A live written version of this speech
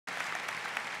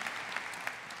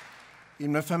Il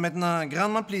me fait maintenant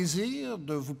grandement plaisir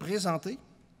de vous présenter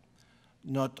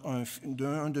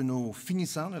un de nos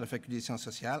finissants de la Faculté des sciences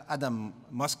sociales, Adam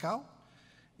Moscow.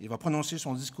 Il va prononcer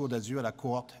son discours d'adieu à la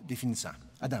cohorte des finissants.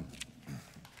 Adam.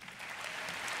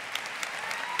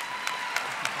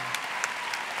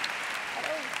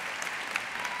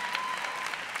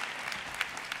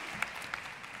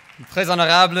 Très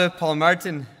honorable Paul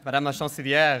Martin, Madame la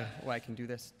Chancelière, oh, I can do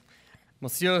this.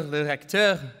 Monsieur le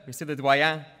recteur, Monsieur le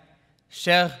doyen,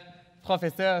 chers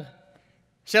professeurs,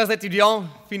 chers étudiants,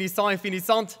 finissants et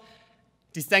finissantes,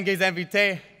 distingués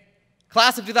invités,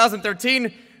 class of 2013,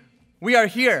 we are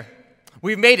here.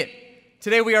 We've made it.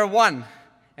 Today we are one.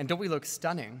 And don't we look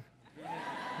stunning?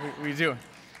 we do.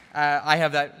 I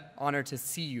have that honor to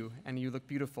see you, and you look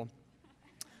beautiful.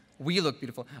 We look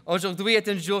beautiful. Aujourd'hui est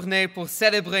une journée pour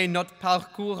célébrer notre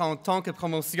parcours en tant que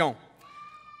promotion.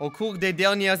 Au cours des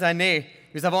dernières années,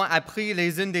 nous avons appris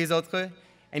les unes des autres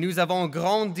et nous avons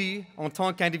grandi en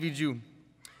tant qu'individus.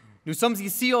 Nous sommes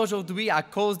ici aujourd'hui à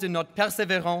cause de notre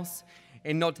persévérance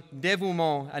et notre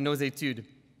dévouement à nos études.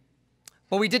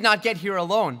 But we did not get here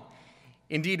alone.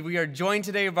 Indeed, we are joined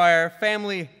today by our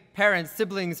family, parents,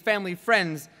 siblings, family,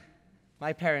 friends,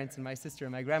 my parents and my sister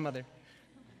and my grandmother.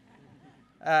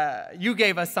 You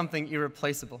gave us something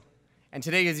irreplaceable, and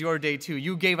today is your day too.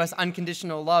 You gave us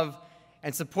unconditional love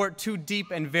and support too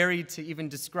deep and varied to even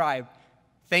describe.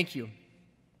 Thank you.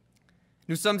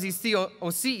 Nous sommes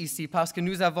aussi ici parce que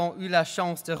nous avons eu la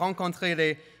chance de rencontrer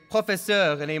les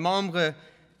professeurs et les membres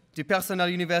du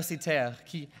personnel universitaire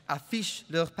qui affichent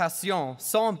leur passion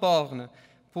sans borne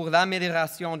pour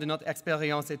l'amélioration de notre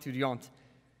expérience étudiante.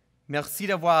 Merci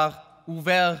d'avoir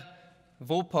ouvert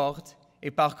vos portes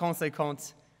et par conséquent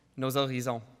nos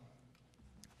horizons.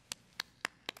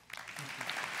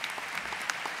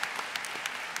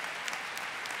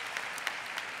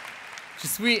 Je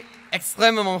suis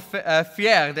extrêmement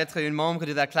fier d'être un membre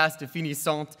de la classe de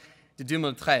finissante de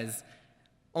 2013.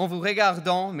 En vous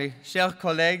regardant, mes chers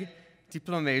collègues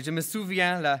diplômés, je me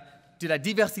souviens de la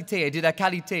diversité et de la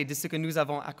qualité de ce que nous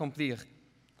avons accompli.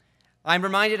 I'm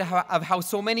reminded of how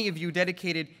so many of you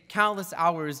dedicated countless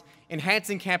hours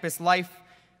enhancing campus life,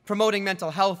 promoting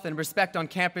mental health and respect on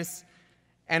campus,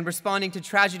 and responding to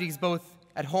tragedies both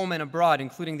at home and abroad,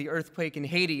 including the earthquake in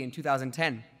Haiti in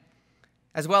 2010.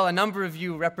 As well, a number of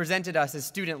you represented us as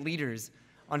student leaders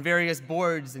on various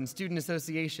boards and student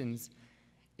associations.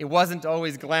 It wasn't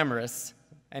always glamorous,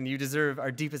 and you deserve our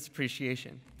deepest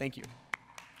appreciation. Thank you.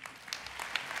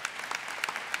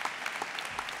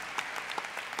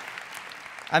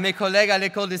 À mes collègues à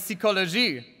l'école de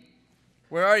psychologie,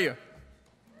 where are you?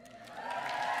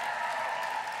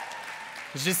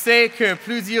 Je sais que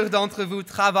plusieurs d'entre vous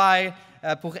travaillent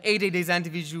pour aider des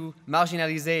individus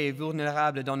marginalisés et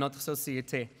vulnérables dans notre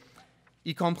société,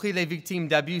 y compris les victimes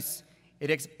d'abus et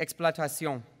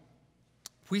d'exploitation.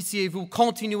 Puissiez-vous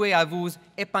continuer à vous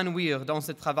épanouir dans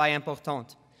ce travail important.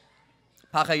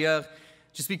 Par ailleurs,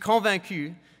 je suis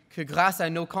convaincu que grâce à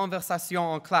nos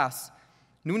conversations en classe,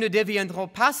 nous ne deviendrons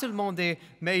pas seulement des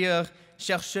meilleurs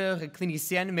chercheurs et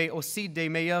cliniciens, mais aussi des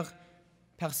meilleures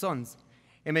personnes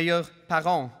et meilleurs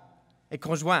parents et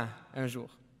conjoints un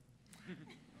jour.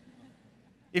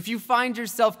 If you find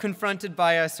yourself confronted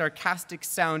by a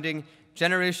sarcastic-sounding,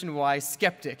 generation-wise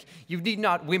skeptic, you need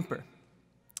not whimper,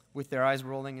 with their eyes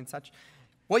rolling and such.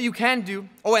 What you can do,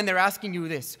 oh, and they're asking you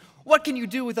this, what can you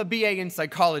do with a BA in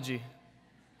psychology?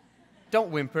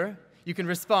 Don't whimper. You can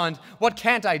respond, what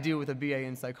can't I do with a BA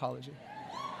in psychology?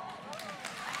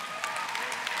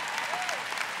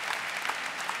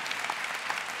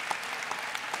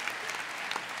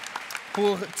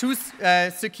 Pour tous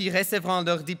ceux qui recevront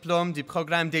leur diplôme du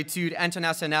programme d'études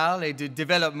internationales et de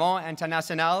développement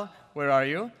international, where are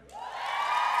you?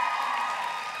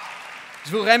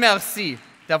 Je vous remercie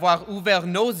d'avoir ouvert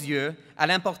nos yeux à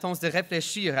l'importance de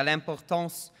réfléchir à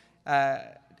l'importance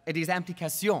et des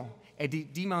implications et des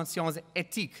dimensions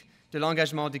éthiques de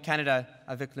l'engagement du Canada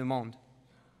avec le monde.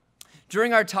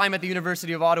 During our time at the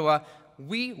University of Ottawa,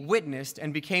 we witnessed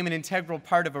and became an integral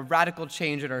part of a radical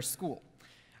change at our school.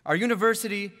 Our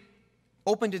university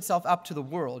opened itself up to the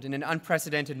world in an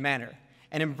unprecedented manner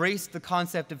and embraced the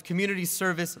concept of community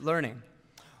service learning,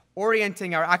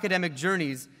 orienting our academic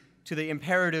journeys to the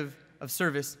imperative of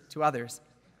service to others.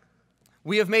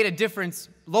 We have made a difference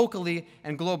locally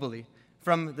and globally,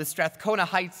 from the Strathcona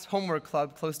Heights Homework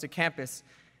Club close to campus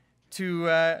to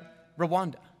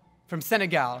Rwanda, from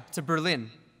Senegal to Berlin.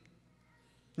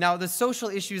 Now, the social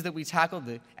issues that we tackled,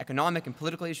 the economic and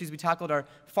political issues we tackled, are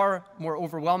far more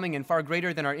overwhelming and far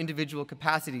greater than our individual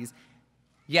capacities.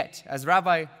 Yet, as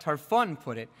Rabbi Tarfon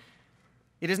put it,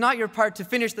 it is not your part to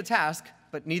finish the task,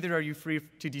 but neither are you free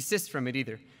to desist from it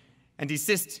either. And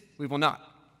desist we will not.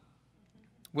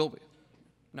 Will we?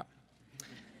 No.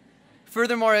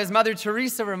 Furthermore, as Mother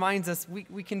Teresa reminds us,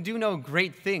 we can do no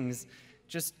great things,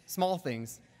 just small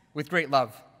things, with great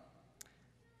love.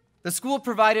 The school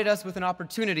provided us with an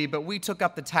opportunity, but we took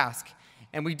up the task,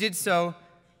 and we did so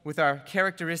with our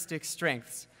characteristic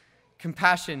strengths: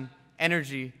 compassion,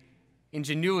 energy,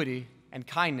 ingenuity, and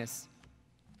kindness.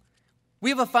 We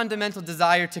have a fundamental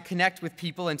desire to connect with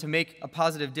people and to make a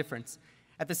positive difference.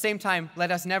 At the same time,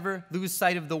 let us never lose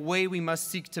sight of the way we must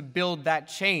seek to build that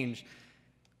change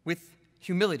with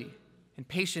humility and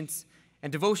patience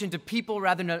and devotion to people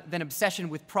rather than obsession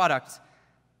with product.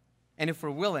 And if we're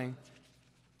willing,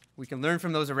 we can learn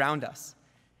from those around us.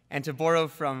 And to borrow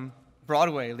from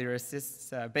Broadway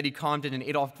lyricists Betty Comden and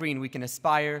Adolph Green, we can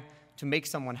aspire to make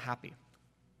someone happy.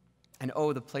 And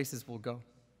oh, the places we'll go.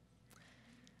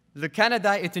 Le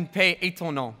Canada est un pays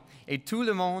étonnant, et tout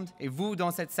le monde, et vous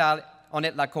dans cette salle, en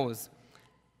êtes la cause.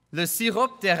 Le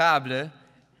sirop d'érable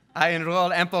a un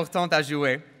rôle important à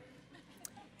jouer,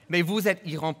 mais vous êtes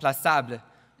irremplaçable.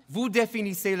 Vous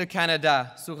définissez le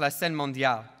Canada sur la scène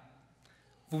mondiale.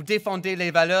 Vous défendez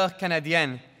les valeurs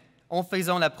canadiennes en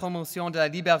faisant la promotion de la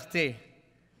liberté,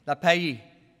 la paix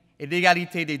et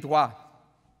l'égalité des droits.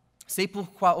 C'est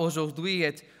pourquoi aujourd'hui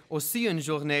est aussi une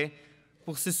journée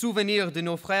pour se souvenir de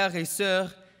nos frères et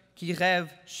sœurs qui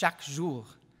rêvent chaque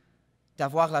jour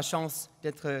d'avoir la chance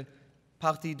d'être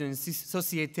partie d'une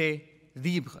société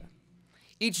libre.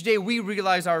 Each day we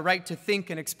realize our right to think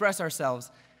and express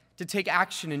ourselves, to take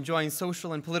action and join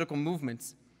social and political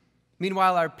movements.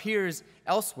 Meanwhile, our peers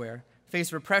elsewhere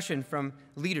face repression from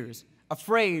leaders,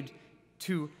 afraid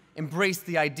to embrace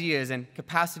the ideas and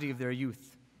capacity of their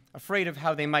youth, afraid of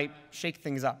how they might shake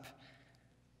things up.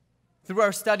 Through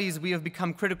our studies, we have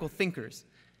become critical thinkers,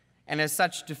 and as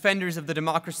such, defenders of the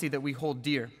democracy that we hold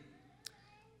dear.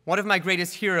 One of my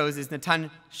greatest heroes is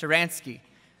Natan Sharansky,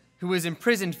 who was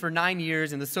imprisoned for 9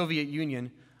 years in the Soviet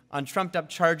Union on trumped-up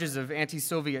charges of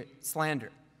anti-Soviet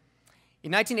slander.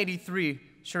 In 1983,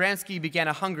 Sharansky began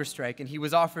a hunger strike, and he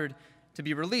was offered to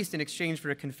be released in exchange for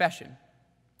a confession.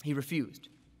 He refused,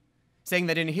 saying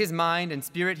that in his mind and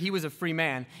spirit, he was a free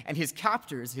man, and his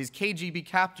captors, his KGB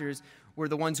captors, were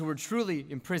the ones who were truly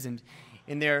imprisoned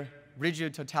in their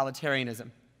rigid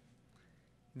totalitarianism.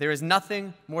 There is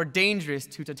nothing more dangerous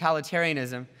to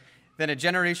totalitarianism than a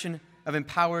generation of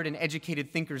empowered and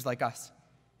educated thinkers like us.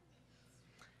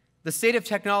 The state of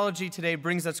technology today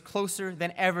brings us closer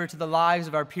than ever to the lives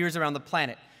of our peers around the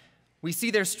planet. We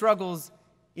see their struggles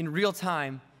in real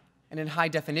time and in high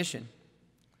definition.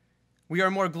 We are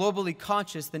more globally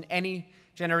conscious than any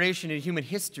generation in human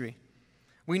history.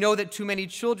 We know that too many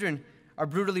children are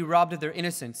brutally robbed of their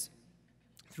innocence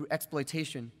through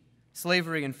exploitation,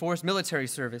 slavery, and forced military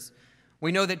service.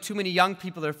 We know that too many young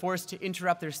people are forced to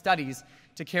interrupt their studies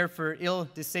to care for ill,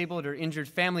 disabled, or injured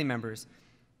family members.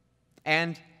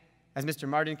 And, as Mr.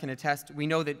 Martin can attest, we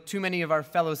know that too many of our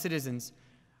fellow citizens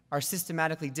are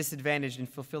systematically disadvantaged in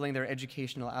fulfilling their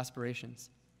educational aspirations.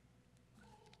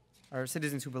 Our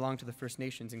citizens who belong to the First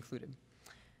Nations included.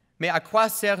 Mais à quoi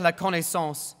sert la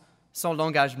connaissance sans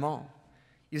l'engagement?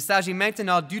 Il s'agit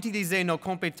maintenant d'utiliser nos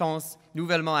compétences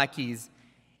nouvellement acquises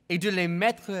et de les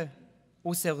mettre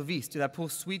au service de la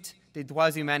poursuite des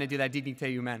droits humains et de la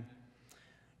dignité humaine.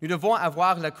 Nous devons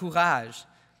avoir le courage,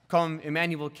 comme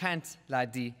Immanuel Kant l'a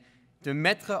dit, de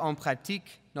mettre en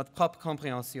pratique notre propre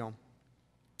compréhension.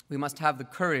 We must have the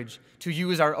courage to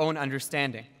use our own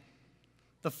understanding.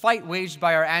 The fight waged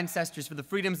by our ancestors for the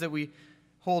freedoms that we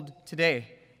hold today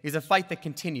is a fight that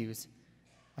continues,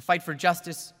 a fight for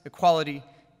justice, equality,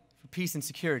 for peace and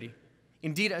security.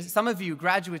 Indeed, some of you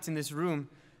graduates in this room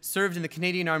served in the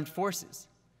Canadian Armed Forces,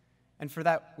 and for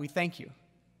that, we thank you.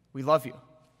 We love you.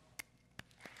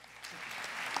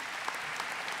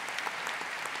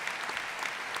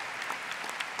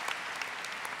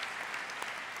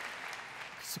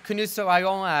 Ce que nous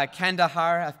soyons à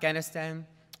Kandahar, Afghanistan,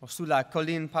 ou sous la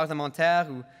colline parlementaire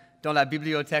ou dans la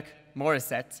bibliothèque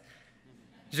Morissette,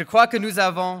 je crois que nous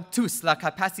avons tous la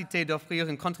capacité d'offrir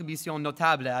une contribution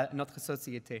notable à notre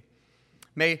société.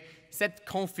 Mais cette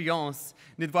confiance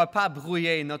ne doit pas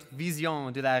brouiller notre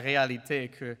vision de la réalité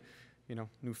que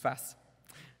nous fasse.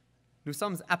 Nous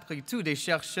sommes après tout des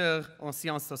chercheurs en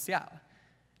sciences sociales.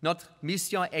 Notre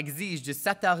mission exige de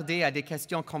s'attarder à des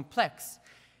questions complexes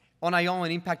en ayant un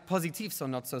impact positif sur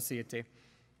notre société.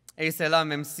 Et c'est là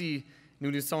même si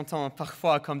nous nous sentons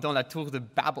parfois comme dans la tour de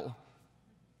Babel.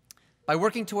 By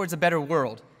working towards a better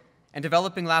world and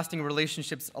developing lasting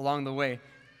relationships along the way,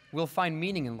 we'll find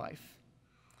meaning in life.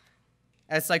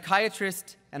 As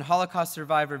psychiatrist and Holocaust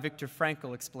survivor Viktor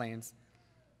Frankl explains,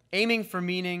 Aiming for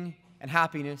meaning and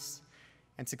happiness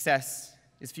and success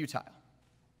is futile.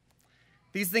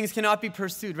 These things cannot be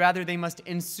pursued, rather they must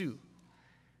ensue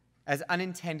as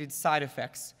unintended side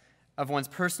effects of one's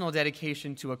personal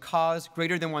dedication to a cause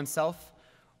greater than oneself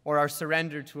or our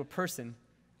surrender to a person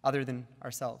other than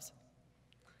ourselves.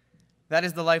 That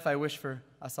is the life I wish for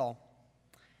us all.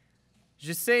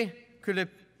 Je sais que les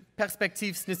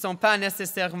perspectives ne sont pas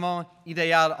nécessairement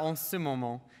idéales en ce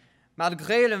moment.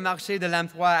 Malgré le marché de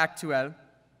l'emploi actuel,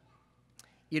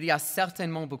 il y a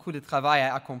certainement beaucoup de travail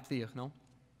à accomplir, non?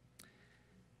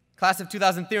 Class of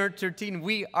 2013,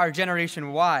 we are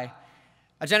Generation Y,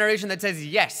 a generation that says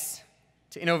yes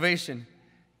to innovation,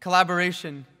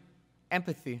 collaboration,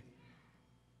 empathy,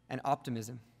 and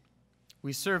optimism.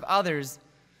 We serve others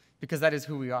because that is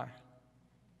who we are.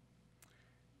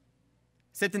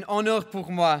 C'est un honneur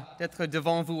pour moi d'être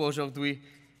devant vous aujourd'hui.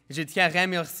 Je tiens à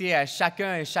remercier à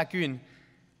chacun et chacune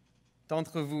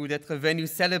d'entre vous d'être venus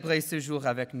célébrer ce jour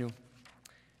avec nous.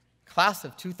 Class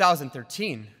of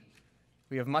 2013,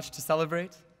 we have much to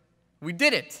celebrate. We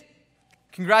did it.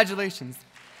 Congratulations.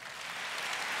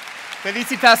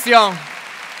 Félicitations.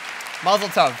 Mazel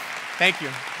tov. Thank you.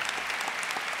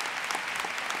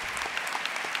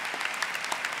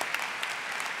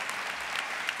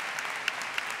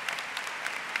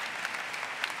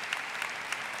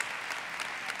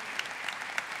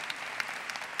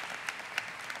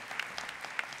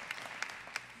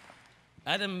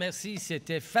 Adam, merci,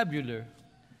 c'était fabuleux.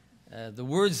 The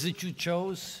words that you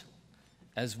chose,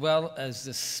 as well as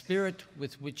the spirit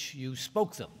with which you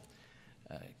spoke them,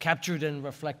 captured and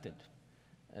reflected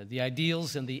the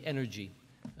ideals and the energy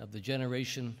of the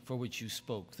generation for which you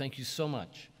spoke. Thank you so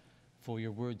much for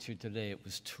your words here today. It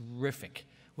was terrific.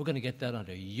 We're going to get that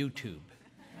onto YouTube.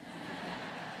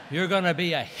 You're going to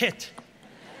be a hit.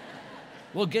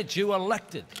 We'll get you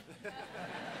elected.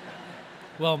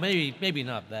 Well, maybe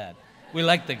not that. We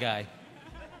like the guy.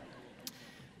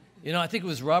 You know, I think it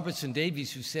was Robertson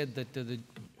Davies who said that the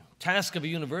task of a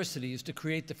university is to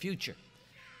create the future.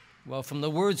 Well, from the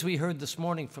words we heard this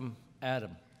morning from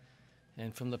Adam,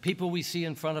 and from the people we see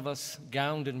in front of us,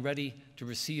 gowned and ready to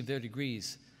receive their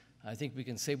degrees, I think we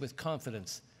can say with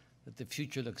confidence that the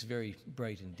future looks very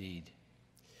bright indeed.